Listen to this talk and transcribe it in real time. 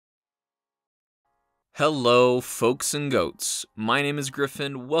Hello, folks and goats. My name is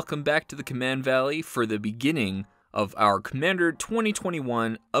Griffin. Welcome back to the Command Valley for the beginning of our Commander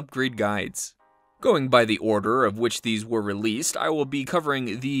 2021 upgrade guides. Going by the order of which these were released, I will be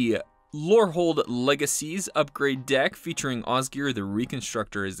covering the Lorehold Legacies upgrade deck featuring Osgir the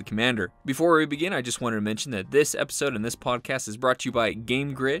Reconstructor as the commander. Before we begin, I just wanted to mention that this episode and this podcast is brought to you by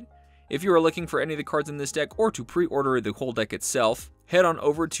Game Grid. If you are looking for any of the cards in this deck or to pre-order the whole deck itself, head on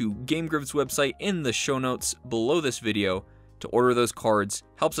over to Game Grid's website in the show notes below this video to order those cards.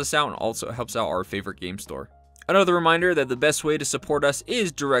 Helps us out and also helps out our favorite game store. Another reminder that the best way to support us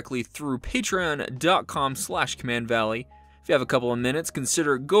is directly through patreon.com/commandvalley. If you have a couple of minutes,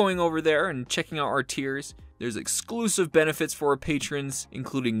 consider going over there and checking out our tiers. There's exclusive benefits for our patrons,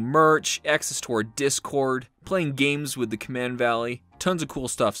 including merch, access to our Discord, playing games with the Command Valley. Tons of cool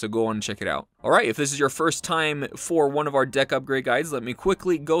stuff, so go on and check it out. Alright, if this is your first time for one of our deck upgrade guides, let me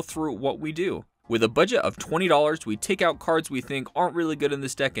quickly go through what we do. With a budget of $20, we take out cards we think aren't really good in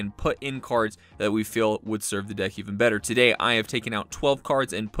this deck and put in cards that we feel would serve the deck even better. Today, I have taken out 12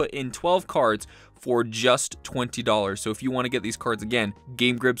 cards and put in 12 cards for just $20. So if you want to get these cards again,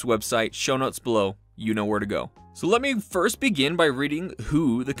 Game Grid's website, show notes below, you know where to go. So let me first begin by reading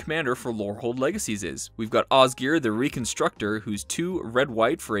who the commander for Lorehold Legacies is. We've got Osgir the Reconstructor, who's 2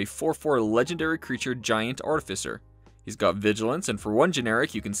 red-white for a 4/4 legendary creature giant artificer. He's got vigilance, and for 1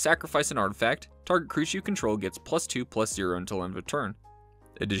 generic, you can sacrifice an artifact. Target creature you control gets +2/+0 until end of turn.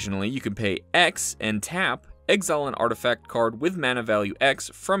 Additionally, you can pay X and tap, exile an artifact card with mana value X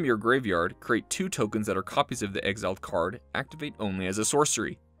from your graveyard, create 2 tokens that are copies of the exiled card, activate only as a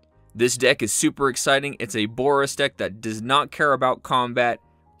sorcery. This deck is super exciting. It's a Boros deck that does not care about combat.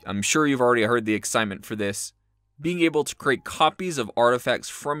 I'm sure you've already heard the excitement for this. Being able to create copies of artifacts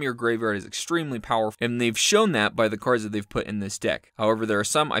from your graveyard is extremely powerful, and they've shown that by the cards that they've put in this deck. However, there are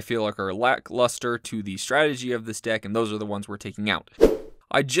some I feel like are lackluster to the strategy of this deck, and those are the ones we're taking out.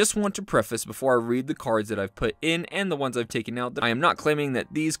 I just want to preface before I read the cards that I've put in and the ones I've taken out that I am not claiming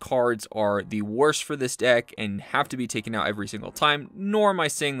that these cards are the worst for this deck and have to be taken out every single time, nor am I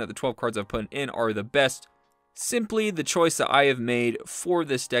saying that the 12 cards I've put in are the best. Simply the choice that I have made for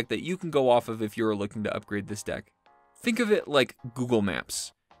this deck that you can go off of if you're looking to upgrade this deck. Think of it like Google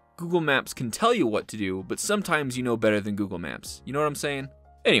Maps. Google Maps can tell you what to do, but sometimes you know better than Google Maps. You know what I'm saying?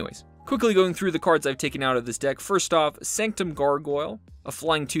 Anyways, quickly going through the cards I've taken out of this deck. First off, Sanctum Gargoyle, a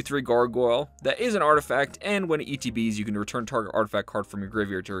flying 2/3 gargoyle that is an artifact, and when it ETBs, you can return target artifact card from your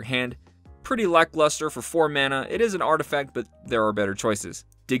graveyard to your hand. Pretty lackluster for 4 mana. It is an artifact, but there are better choices.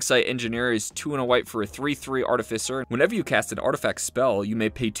 Digsite Engineer is 2 and a white for a 3/3 artificer. Whenever you cast an artifact spell, you may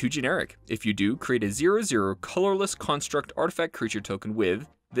pay 2 generic. If you do, create a 0/0 colorless construct artifact creature token with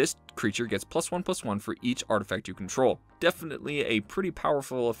this creature gets +1/+1 for each artifact you control. Definitely a pretty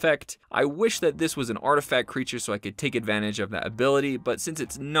powerful effect. I wish that this was an artifact creature so I could take advantage of that ability, but since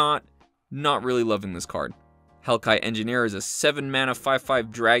it's not really loving this card. Hellkite Engineer is a 7 mana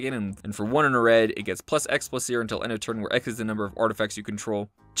 5/5 dragon, and for 1 in a red, it gets +X/+0 until end of turn, where X is the number of artifacts you control.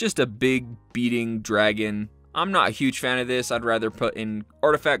 Just a big beating dragon. I'm not a huge fan of this. I'd rather put in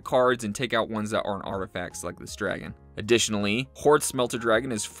artifact cards and take out ones that aren't artifacts like this dragon. Additionally, Horde Smelter Dragon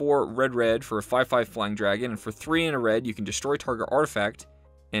is 4 red for a 5/5 flying dragon, and for 3 in a red, you can destroy target artifact,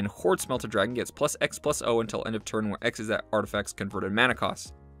 and Horde Smelter Dragon gets +X/+0 until end of turn, where X is that artifact's converted mana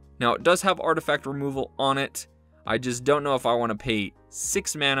cost. Now, it does have artifact removal on it. I just don't know if I want to pay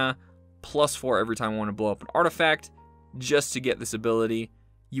 6 mana +4 every time I want to blow up an artifact just to get this ability.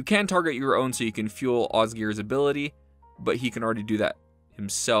 You can target your own so you can fuel Osgir's ability, but he can already do that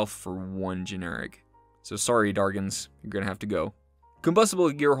himself for 1 generic. So sorry, Dargans, you're going to have to go. Combustible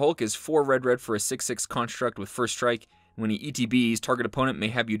Gearhulk is 4 red for a 6/6 construct with first strike. When he ETBs, target opponent may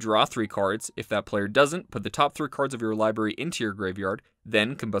have you draw 3 cards. If that player doesn't, put the top 3 cards of your library into your graveyard.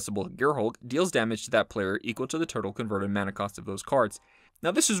 Then Combustible Gearhulk deals damage to that player equal to the total converted mana cost of those cards.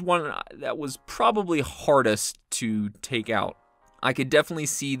 Now this is one that was probably hardest to take out. I could definitely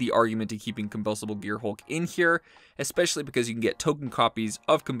see the argument to keeping Combustible Gearhulk in here, especially because you can get token copies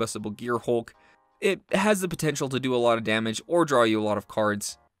of Combustible Gearhulk. It has the potential to do a lot of damage or draw you a lot of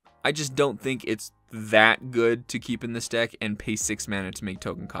cards. I just don't think it's that good to keep in this deck and pay 6 mana to make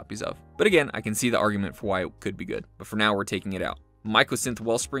token copies of. But again, I can see the argument for why it could be good, but for now we're taking it out. Mycosynth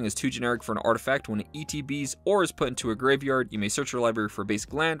Wellspring is 2 generic for an artifact. When it ETBs or is put into a graveyard, you may search your library for a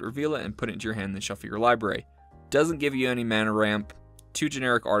basic land, reveal it, and put it into your hand, then shuffle your library. Doesn't give you any mana ramp. 2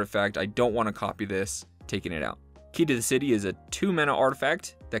 generic artifact. I don't want to copy this. Taking it out. Key to the City is a 2 mana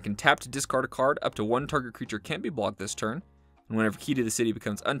artifact that can tap to discard a card. Up to 1 target creature can't be blocked this turn. And whenever Key to the City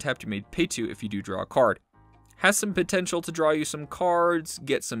becomes untapped, you may pay 2 if you do draw a card. Has some potential to draw you some cards,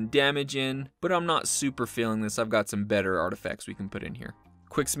 get some damage in, but I'm not super feeling this. I've got some better artifacts we can put in here.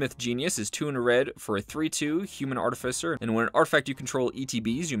 Quicksmith Genius is 2 in a red for a 3/2 Human Artificer, and when an artifact you control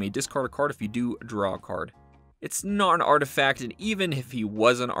ETBs, you may discard a card if you do draw a card. It's not an artifact, and even if he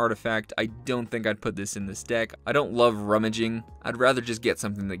was an artifact, I don't think I'd put this in this deck. I don't love rummaging. I'd rather just get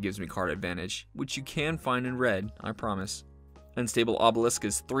something that gives me card advantage, which you can find in red, I promise. Unstable Obelisk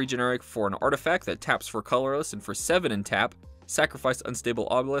is 3 generic for an artifact that taps for colorless, and for 7 in tap, sacrifice Unstable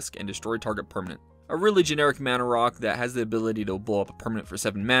Obelisk and destroy target permanent. A really generic mana rock that has the ability to blow up a permanent for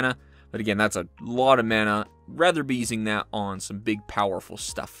 7 mana, but again, that's a lot of mana. Rather be using that on some big powerful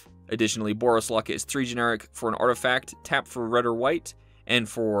stuff. Additionally, Boros Locket is 3 generic for an artifact, tap for red or white, and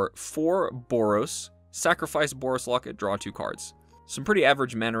for 4 Boros, sacrifice Boros Locket, draw 2 cards. Some pretty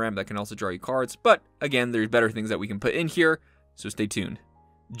average mana ramp that can also draw you cards, but again, there's better things that we can put in here, so stay tuned.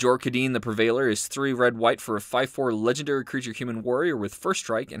 Jor-Kadeen the Prevailer is 3 red-white for a 5/4 legendary creature human warrior with first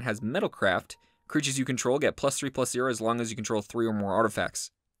strike and has Metalcraft. Creatures you control get +3/+0 as long as you control 3 or more artifacts.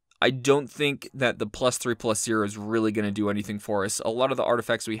 I don't think that the +3/+0 is really going to do anything for us. A lot of the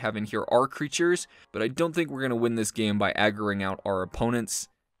artifacts we have in here are creatures, but I don't think we're going to win this game by aggroing out our opponents,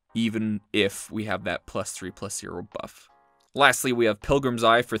 even if we have that +3/+0 buff. Lastly, we have Pilgrim's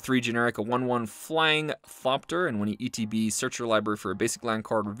Eye for 3 generic, a 1/1 flying Thopter, and when you ETB, search your library for a basic land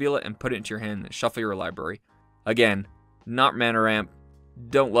card, reveal it, and put it into your hand, and shuffle your library. Again, not mana ramp.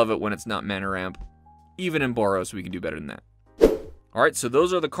 Don't love it when it's not mana ramp. Even in Boros, we can do better than that. Alright, so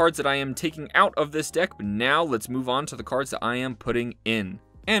those are the cards that I am taking out of this deck, but now let's move on to the cards that I am putting in.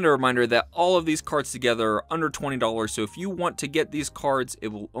 And a reminder that all of these cards together are under $20, so if you want to get these cards, it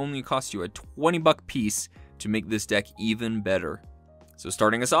will only cost you a $20 piece to make this deck even better. So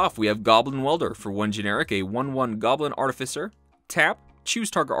starting us off, we have Goblin Welder for 1 generic, a 1/1 Goblin Artificer. Tap,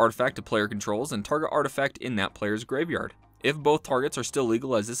 choose target artifact a player controls and target artifact in that player's graveyard. If both targets are still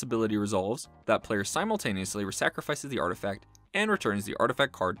legal as this ability resolves, that player simultaneously sacrifices the artifact and returns the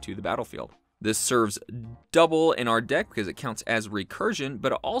artifact card to the battlefield. This serves double in our deck because it counts as recursion,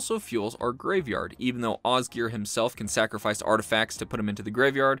 but it also fuels our graveyard, even though Osgir himself can sacrifice artifacts to put them into the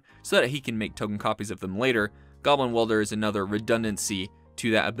graveyard so that he can make token copies of them later. Goblin Welder is another redundancy to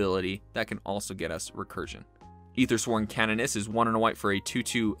that ability that can also get us recursion. Aethersworn Canonist is 1 and a white for a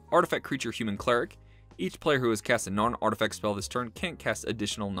 2/2 artifact creature human cleric. Each player who has cast a non-artifact spell this turn can't cast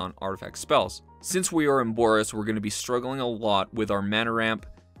additional non-artifact spells. Since we are in Boros, we're going to be struggling a lot with our mana ramp,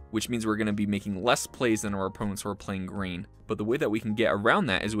 which means we're going to be making less plays than our opponents who are playing green. But the way that we can get around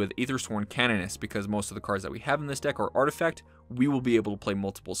that is with Aethersworn Canonist, because most of the cards that we have in this deck are artifact, we will be able to play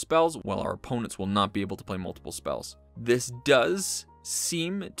multiple spells, while our opponents will not be able to play multiple spells. This does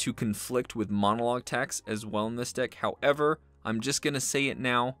seem to conflict with Monologue Tax as well in this deck. However, I'm just going to say it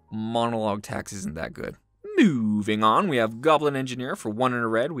now, Monologue Tax isn't that good. Moving on, we have Goblin Engineer for 1 and a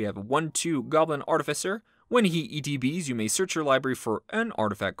red. We have a 1/2 Goblin Artificer. When he ETBs, you may search your library for an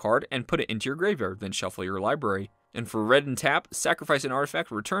artifact card and put it into your graveyard, then shuffle your library. And for red and tap, sacrifice an artifact,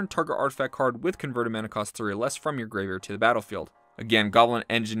 return target artifact card with converted mana cost 3 or less from your graveyard to the battlefield. Again, Goblin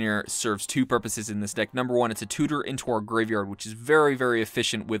Engineer serves 2 purposes in this deck. Number 1, it's a tutor into our graveyard, which is very, very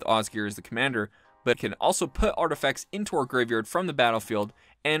efficient with Osgir as the commander, but can also put artifacts into our graveyard from the battlefield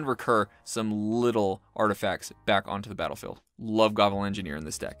and recur some little artifacts back onto the battlefield. Love Goblin Engineer in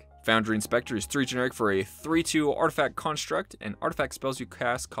this deck. Foundry Inspector is 3 generic for a 3/2 artifact construct, and artifact spells you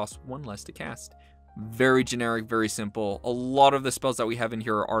cast cost 1 less to cast. Very generic, very simple. A lot of the spells that we have in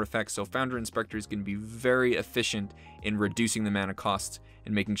here are artifacts, so Foundry Inspector is going to be very efficient in reducing the mana costs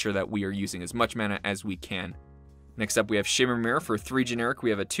and making sure that we are using as much mana as we can. Next up, we have Shimmer Myr for 3 generic. We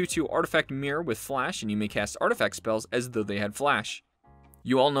have a 2/2 artifact mirror with flash, and you may cast artifact spells as though they had flash.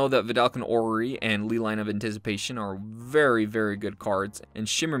 You all know that Vidalcan Orrery and Lee Line of Anticipation are very, very good cards, and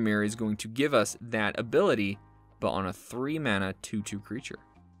Shimmer Myr is going to give us that ability, but on a 3 mana 2/2 creature.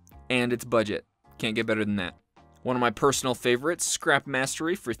 And it's budget. Can't get better than that. One of my personal favorites, Scrap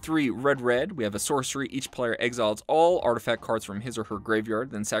Mastery for 3 red-red. We have a sorcery. Each player exiles all artifact cards from his or her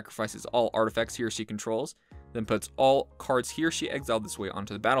graveyard, then sacrifices all artifacts he or she controls, then puts all cards he or she exiled this way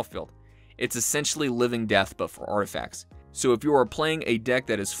onto the battlefield. It's essentially Living Death, but for artifacts. So if you are playing a deck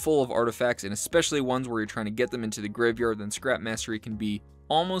that is full of artifacts, and especially ones where you're trying to get them into the graveyard, then Scrap Mastery can be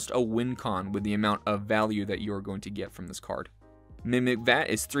almost a win con with the amount of value that you are going to get from this card. Mimic Vat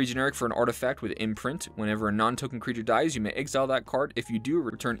is 3 generic for an artifact with imprint. Whenever a non-token creature dies, you may exile that card. If you do,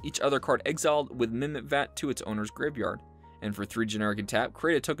 return each other card exiled with Mimic Vat to its owner's graveyard. And for 3 generic and tap,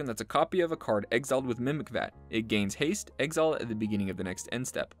 create a token that's a copy of a card exiled with Mimic Vat. It gains haste, exile at the beginning of the next end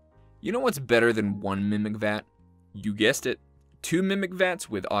step. You know what's better than 1 Mimic Vat? You guessed it. 2 Mimic Vats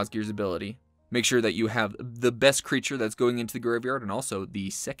with Osgir's ability. Make sure that you have the best creature that's going into the graveyard and also the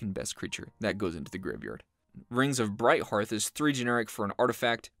second best creature that goes into the graveyard. Rings of Brighthearth is 3 generic for an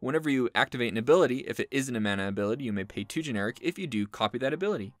artifact. Whenever you activate an ability, if it isn't a mana ability, you may pay 2 generic. If you do, copy that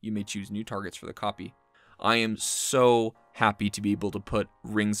ability. You may choose new targets for the copy. I am so happy to be able to put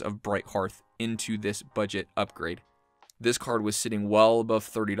Rings of Brighthearth into this budget upgrade. This card was sitting well above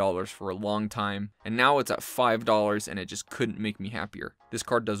 $30 for a long time, and now it's at $5 and it just couldn't make me happier. This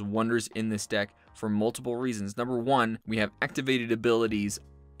card does wonders in this deck for multiple reasons. Number one, we have activated abilities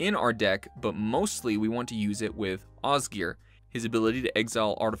in our deck, but mostly we want to use it with Osgir. His ability to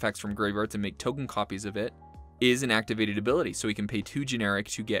exile artifacts from graveyards and make token copies of it is an activated ability, so he can pay 2 generic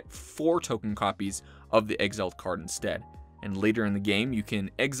to get 4 token copies of the exiled card instead. And later in the game, you can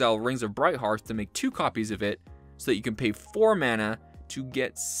exile Rings of Brighthearth to make 2 copies of it, so that you can pay 4 mana to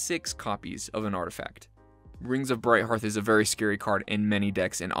get 6 copies of an artifact. Rings of Brighthearth is a very scary card in many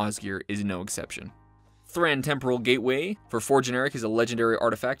decks, and Osgir is no exception. Thran Temporal Gateway for 4 generic is a legendary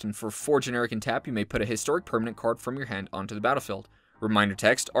artifact, and for 4 generic and tap, you may put a historic permanent card from your hand onto the battlefield. Reminder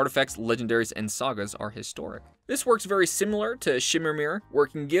text, artifacts, legendaries, and sagas are historic. This works very similar to Shimmer Myr, where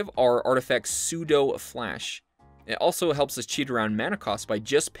it can give our artifacts pseudo flash. It also helps us cheat around mana costs by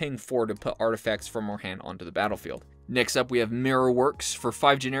just paying 4 to put artifacts from our hand onto the battlefield. Next up, we have Mirrorworks. For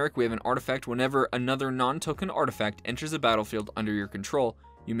 5 generic, we have an artifact. Whenever another non-token artifact enters the battlefield under your control,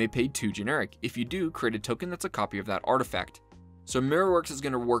 you may pay 2 generic. If you do, create a token that's a copy of that artifact. So Mirrorworks is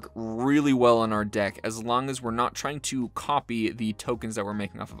going to work really well in our deck as long as we're not trying to copy the tokens that we're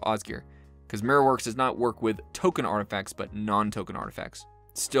making off of Osgir, because Mirrorworks does not work with token artifacts but non-token artifacts.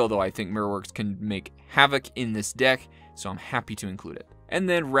 Still though, I think Mirrorworks can make havoc in this deck, so I'm happy to include it. And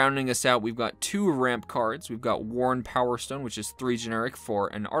then rounding us out, we've got 2 ramp cards. We've got Worn Powerstone, which is 3 generic for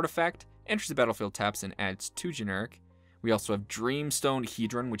an artifact, enters the battlefield, taps, and adds 2 generic. We also have Dreamstone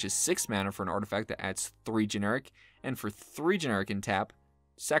Hedron, which is 6 mana for an artifact that adds 3 generic, and for 3 generic and tap,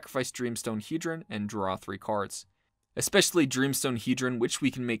 sacrifice Dreamstone Hedron and draw 3 cards. Especially Dreamstone Hedron, which we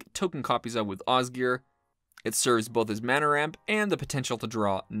can make token copies of with Osgir. It serves both as mana ramp and the potential to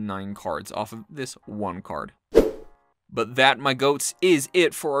draw 9 cards off of this 1 card. But that, my goats, is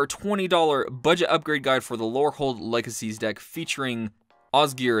it for our $20 budget upgrade guide for the Lorehold Legacies deck featuring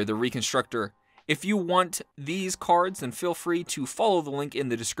Osgir, the Reconstructor. If you want these cards, then feel free to follow the link in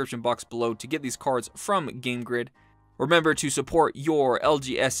the description box below to get these cards from GameGrid. Remember to support your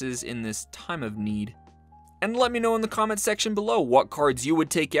LGSs in this time of need. And let me know in the comments section below what cards you would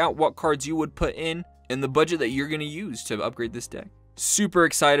take out, what cards you would put in, and the budget that you're going to use to upgrade this deck. Super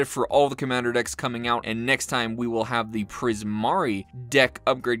excited for all the Commander decks coming out, and next time we will have the Prismari deck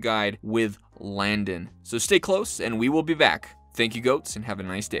upgrade guide with Landon. So stay close, and we will be back. Thank you, goats, and have a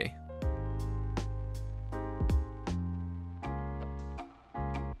nice day.